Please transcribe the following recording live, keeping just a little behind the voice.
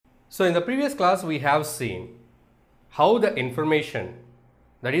So in the previous class we have seen how the information,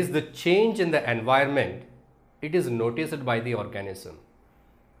 that is the change in the environment, it is noticed by the organism.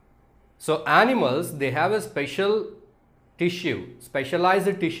 So animals, they have a specialized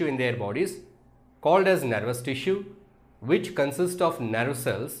tissue in their bodies called as nervous tissue, which consists of nerve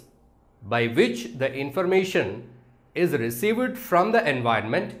cells by which the information is received from the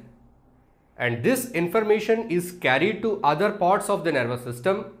environment, and this information is carried to other parts of the nervous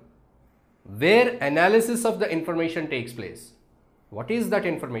system where analysis of the information takes place. What is that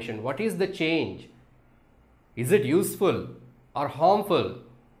information? What is the change? Is it useful or harmful?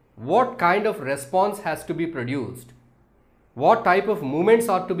 What kind of response has to be produced? What type of movements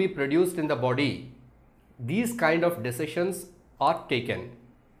are to be produced in the body? These kind of decisions are taken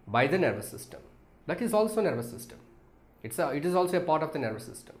by the nervous system. That is also nervous system. It is also a part of the nervous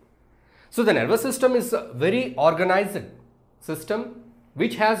system. So the nervous system is a very organized system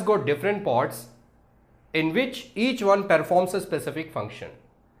which has got different parts in which each one performs a specific function.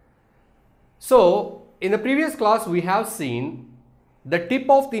 So in the previous class we have seen the tip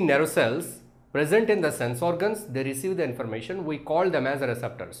of the nerve cells present in the sense organs. They receive the information. We call them as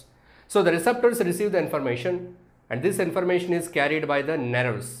receptors. So the receptors receive the information, and this information is carried by the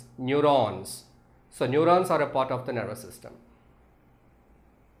nerves, neurons. So neurons are a part of the nervous system.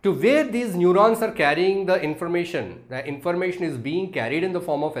 To where these neurons are carrying the information is being carried in the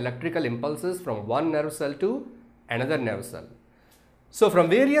form of electrical impulses from one nerve cell to another nerve cell. So from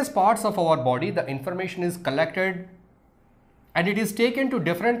various parts of our body, the information is collected and it is taken to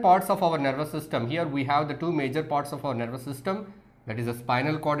different parts of our nervous system. Here we have the two major parts of our nervous system, that is the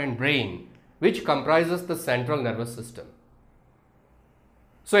spinal cord and brain, which comprises the central nervous system.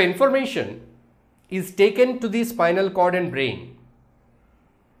 So information is taken to the spinal cord and brain.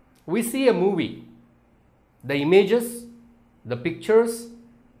 We see a movie, the images, the pictures,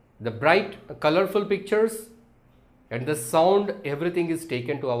 the bright colorful pictures and the sound, everything is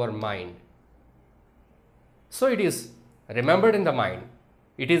taken to our mind. So it is remembered in the mind,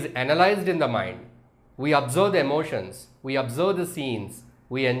 it is analyzed in the mind. We observe the emotions, we observe the scenes,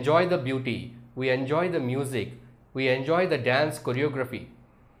 we enjoy the beauty, we enjoy the music, we enjoy the dance choreography.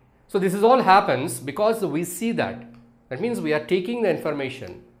 So this is all happens because we see that. That means we are taking the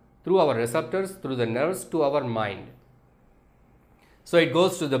information through our receptors, through the nerves to our mind. So it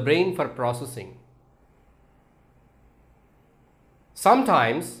goes to the brain for processing.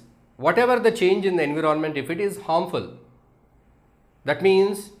 Sometimes whatever the change in the environment, if it is harmful, that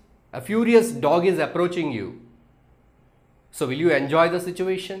means a furious dog is approaching you. So will you enjoy the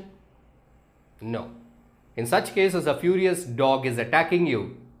situation? No. In such cases, a furious dog is attacking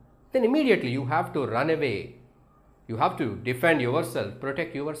you, then immediately you have to run away. You have to defend yourself,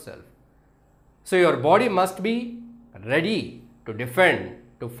 protect yourself. So your body must be ready to defend,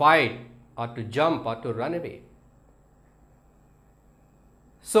 to fight, or to jump, or to run away.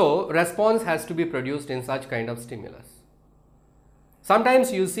 So response has to be produced in such kind of stimulus.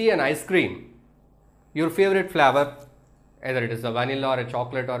 Sometimes you see an ice cream, your favorite flavor, either it is a vanilla or a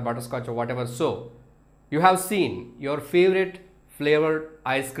chocolate or butterscotch or whatever. So you have seen your favorite flavored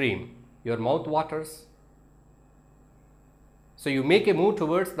ice cream, your mouth waters. So you make a move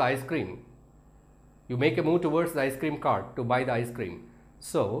towards the ice cream. You make a move towards the ice cream cart to buy the ice cream.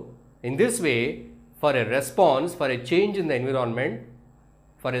 So in this way, for a response, for a change in the environment,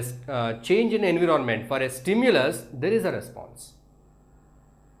 for a change in environment, for a stimulus, there is a response.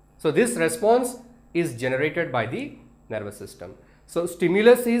 So this response is generated by the nervous system. So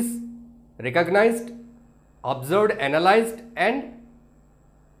stimulus is recognized, observed, analyzed, and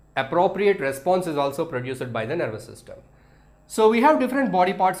appropriate response is also produced by the nervous system. So we have different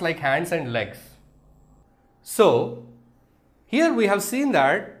body parts like hands and legs. So here we have seen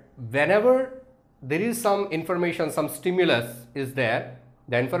that whenever there is some information, some stimulus is there,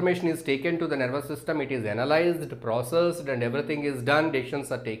 the information is taken to the nervous system, it is analyzed, processed, and everything is done,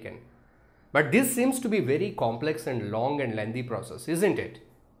 decisions are taken. But this seems to be very complex and long and lengthy process, isn't it?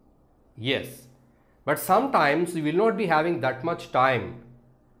 Yes. But sometimes we will not be having that much time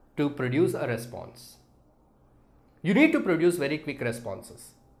to produce a response. You need to produce very quick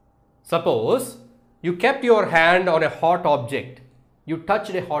responses. Suppose you kept your hand on a hot object, you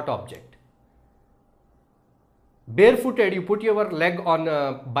touched a hot object. Barefooted, you put your leg on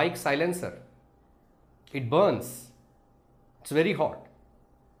a bike silencer. It burns. It's very hot.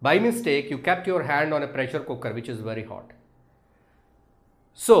 By mistake, you kept your hand on a pressure cooker which is very hot.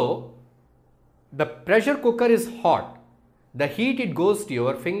 So the pressure cooker is hot. The heat, it goes to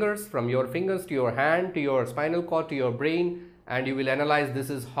your fingers, from your fingers to your hand, to your spinal cord, to your brain, and you will analyze, this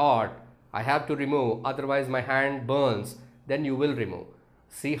is hot, I have to remove, otherwise my hand burns, then you will remove.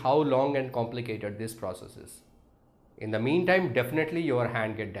 See how long and complicated this process is. In the meantime, definitely your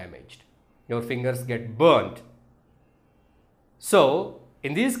hand get damaged. Your fingers get burnt. So,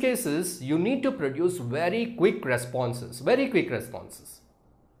 in these cases, you need to produce very quick responses,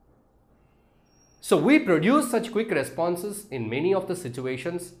 So, we produce such quick responses in many of the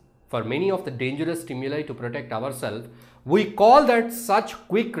situations for many of the dangerous stimuli to protect ourselves. We call that such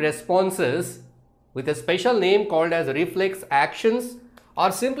quick responses with a special name called as reflex actions,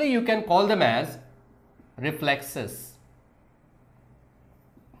 or simply you can call them as reflexes.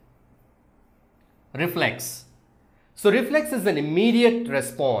 Reflex. So, reflex is an immediate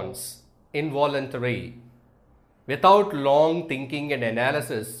response, involuntary, without long thinking and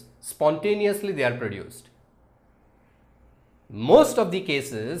analysis, spontaneously they are produced. In most of the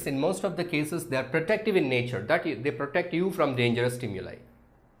cases, they are protective in nature, that they protect you from dangerous stimuli,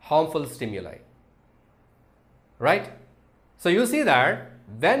 harmful stimuli, right? So, you see that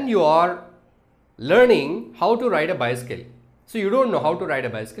when you are learning how to ride a bicycle, so you don't know how to ride a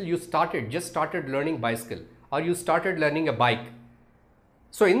bicycle, you just started learning bicycle, or you started learning a bike.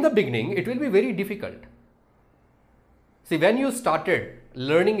 So, in the beginning, it will be very difficult. See, when you started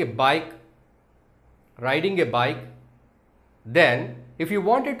learning a bike, riding a bike, then if you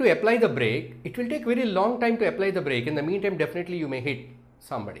wanted to apply the brake, it will take very long time to apply the brake. In the meantime, definitely you may hit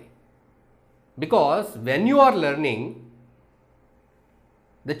somebody. Because when you are learning,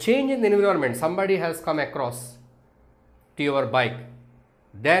 the change in the environment, somebody has come across to your bike,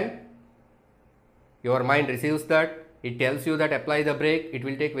 then your mind receives that, it tells you that apply the brake, it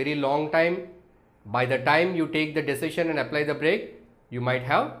will take very long time. By the time you take the decision and apply the brake, you might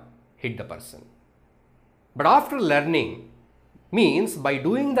have hit the person. But after learning, means by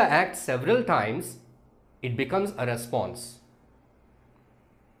doing the act several times, it becomes a response.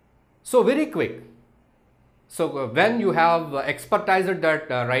 So, very quick. So, when you have expertised that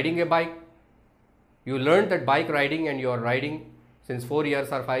riding a bike, you learned that bike riding and you are riding since 4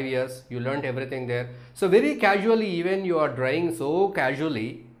 years or 5 years, you learned everything there. So, very casually, even you are driving so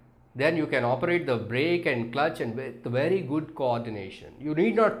casually, then you can operate the brake and clutch and with very good coordination. You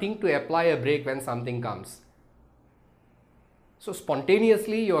need not think to apply a brake when something comes. So,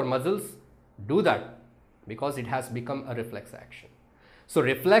 spontaneously your muscles do that because it has become a reflex action. So,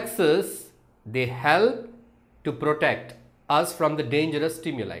 reflexes, they help to protect us from the dangerous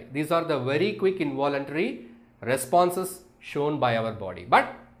stimuli. These are the very quick involuntary responses shown by our body,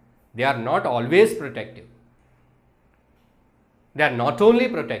 but they are not always protective. They are not only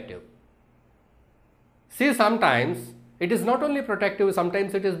protective. See, sometimes it is not only protective,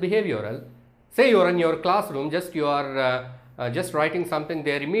 sometimes it is behavioral. Say you are in your classroom, you are just writing something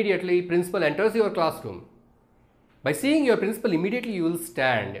there, immediately principal enters your classroom. By seeing your principal, immediately you will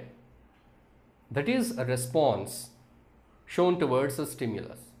stand. That is a response shown towards a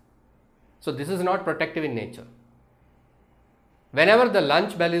stimulus. So, this is not protective in nature. Whenever the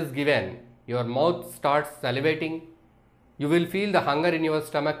lunch bell is given, your mouth starts salivating, you will feel the hunger in your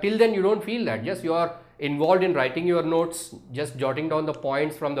stomach. Till then you don't feel that, just you are involved in writing your notes, just jotting down the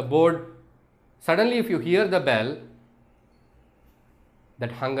points from the board. Suddenly if you hear the bell,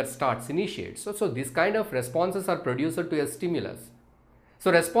 that hunger initiates. So this kind of responses are produced to a stimulus.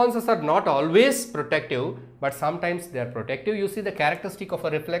 So responses are not always protective, but sometimes they are protective. You see the characteristic of a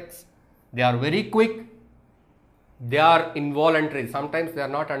reflex, they are very quick, they are involuntary, sometimes they are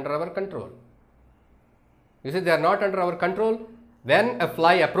not under our control. You see, they are not under our control. When a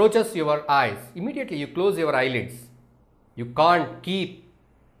fly approaches your eyes, immediately you close your eyelids. You can't keep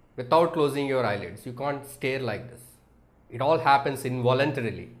without closing your eyelids. You can't stare like this. It all happens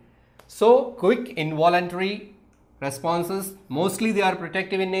involuntarily. So, quick involuntary responses, mostly they are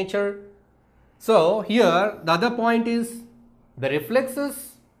protective in nature. So, here the other point is the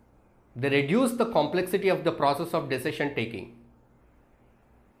reflexes, they reduce the complexity of the process of decision taking.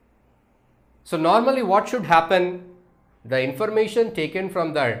 So, normally what should happen? The information taken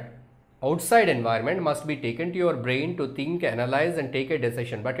from the outside environment must be taken to your brain to think, analyze and take a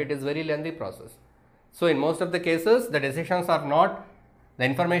decision, but it is very lengthy process. So, in most of the cases, the decisions are not, the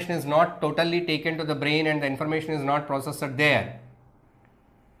information is not totally taken to the brain and the information is not processed there.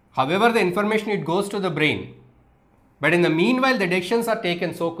 However, the information, it goes to the brain, but in the meanwhile, the decisions are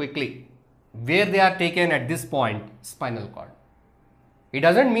taken so quickly. Where they are taken at this point? Spinal cord. It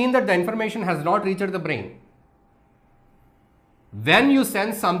doesn't mean that the information has not reached the brain. When you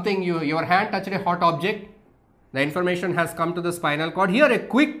sense something, your hand touched a hot object, the information has come to the spinal cord. Here a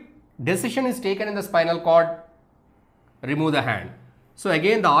quick decision is taken in the spinal cord, remove the hand. So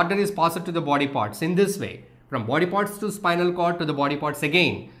again the order is passed to the body parts in this way, from body parts to spinal cord to the body parts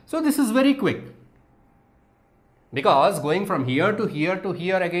again. So this is very quick. Because going from here to here to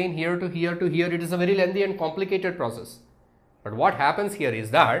here, again here to here to here, it is a very lengthy and complicated process. But what happens here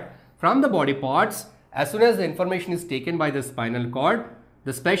is that from the body parts, as soon as the information is taken by the spinal cord,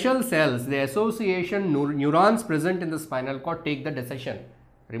 the special cells, the association neurons present in the spinal cord take the decision,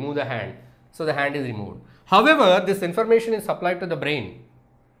 remove the hand. So the hand is removed. However, this information is supplied to the brain.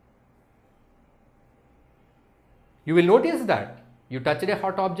 You will notice that you touched a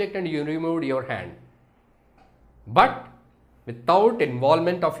hot object and you removed your hand. But without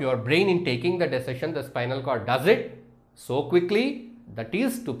involvement of your brain in taking the decision, the spinal cord does it so quickly, that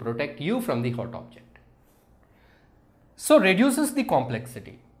is to protect you from the hot object. So reduces the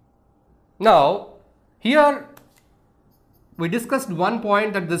complexity. Now here we discussed one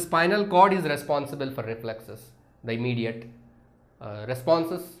point, that the spinal cord is responsible for reflexes, the immediate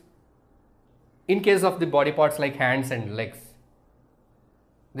responses in case of the body parts like hands and legs.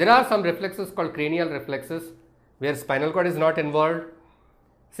 There are some reflexes called cranial reflexes where spinal cord is not involved.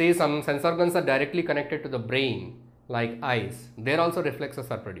 Say some sense organs are directly connected to the brain like eyes, there also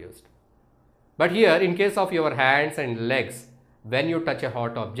reflexes are produced. But here in case of your hands and legs, when you touch a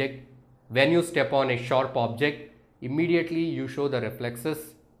hot object, when you step on a sharp object, immediately you show the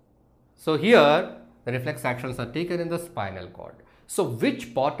reflexes. So here the reflex actions are taken in the spinal cord. So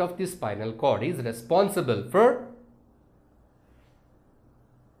which part of the spinal cord is responsible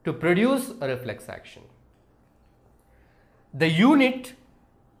to produce a reflex action? The unit,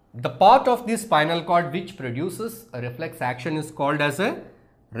 the part of the spinal cord which produces a reflex action is called as a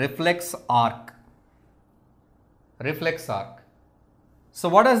reflex arc. Reflex arc. So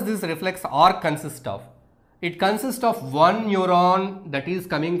what does this reflex arc consist of? It consists of one neuron that is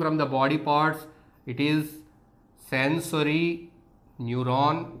coming from the body parts. It is sensory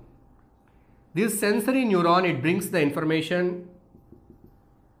neuron. This sensory neuron, it brings the information.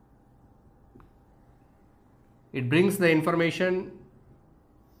 It brings the information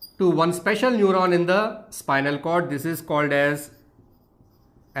to one special neuron in the spinal cord. This is called as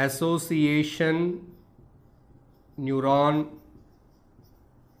association neuron.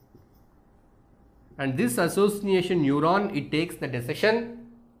 And this association neuron, it takes the decision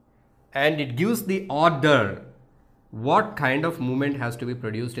and it gives the order what kind of movement has to be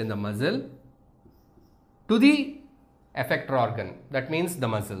produced in the muscle to the effector organ, that means the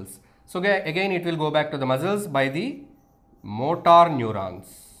muscles. So again it will go back to the muscles by the motor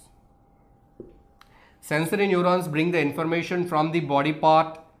neurons. Sensory neurons bring the information from the body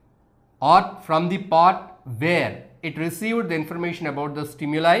part or from the part where it received the information about the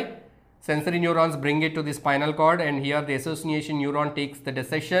stimuli. Sensory neurons bring it to the spinal cord, and here the association neuron takes the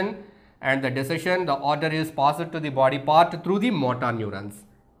decision, and the order is passed to the body part through the motor neurons.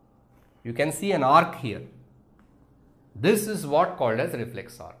 You can see an arc here. This is what called as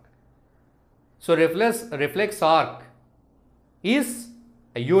reflex arc. So reflex arc is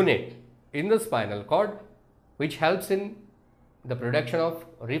a unit in the spinal cord which helps in the production of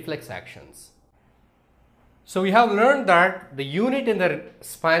reflex actions. So we have learned that the unit in the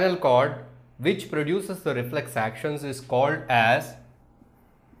spinal cord which produces the reflex actions is called as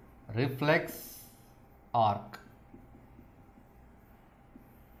reflex arc.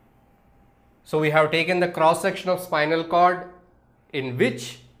 So we have taken the cross section of spinal cord in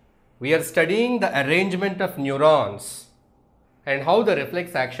which we are studying the arrangement of neurons and how the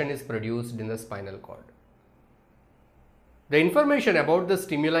reflex action is produced in the spinal cord. The information about the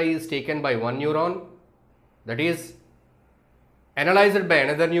stimuli is taken by one neuron, that is analyzed by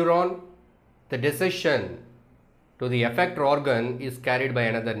another neuron. The decision to the effector organ is carried by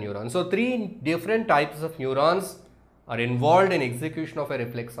another neuron. So three different types of neurons are involved in execution of a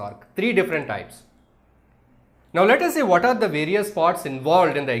reflex arc. Three different types. Now let us see what are the various parts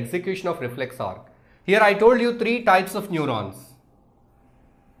involved in the execution of reflex arc. Here I told you three types of neurons.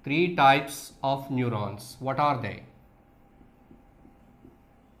 Three types of neurons. What are they?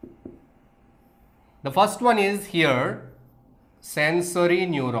 The first one is here sensory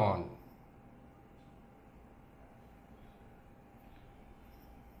neuron.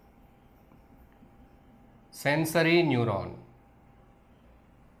 Sensory neuron.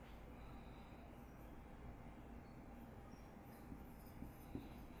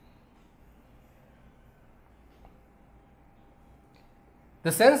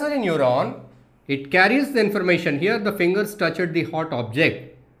 The sensory neuron, it carries the information. Here the fingers touched the hot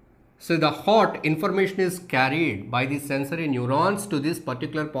object. So the hot information is carried by the sensory neurons to this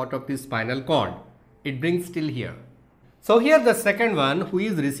particular part of the spinal cord. It brings till here. So here the second one, who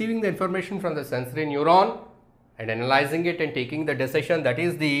is receiving the information from the sensory neuron and analyzing it and taking the decision, that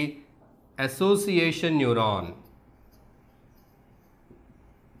is the association neuron.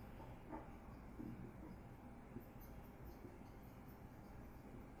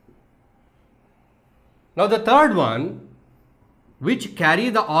 Now the third one, which carry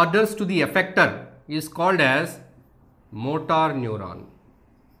the orders to the effector, is called as motor neuron.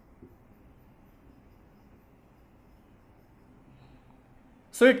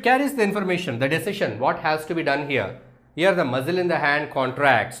 So it carries the information, the decision, what has to be done here. Here the muscle in the hand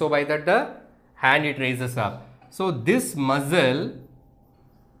contracts, so by that the hand it raises up. So this muscle,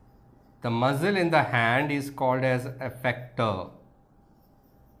 the muscle in the hand is called as effector.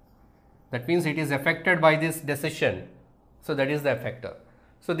 That means it is affected by this decision. So that is the effector.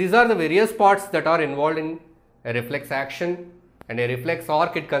 So these are the various parts that are involved in a reflex action, and a reflex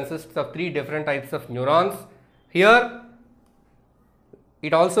arc, it consists of 3 different types of neurons. Here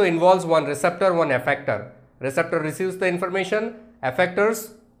it also involves one receptor, one effector. Receptor receives the information,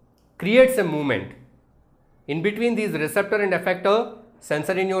 effectors creates a movement. In between these receptor and effector,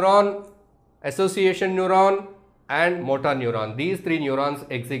 sensory neuron, association neuron and motor neuron, these 3 neurons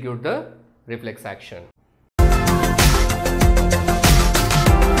execute the reflex action.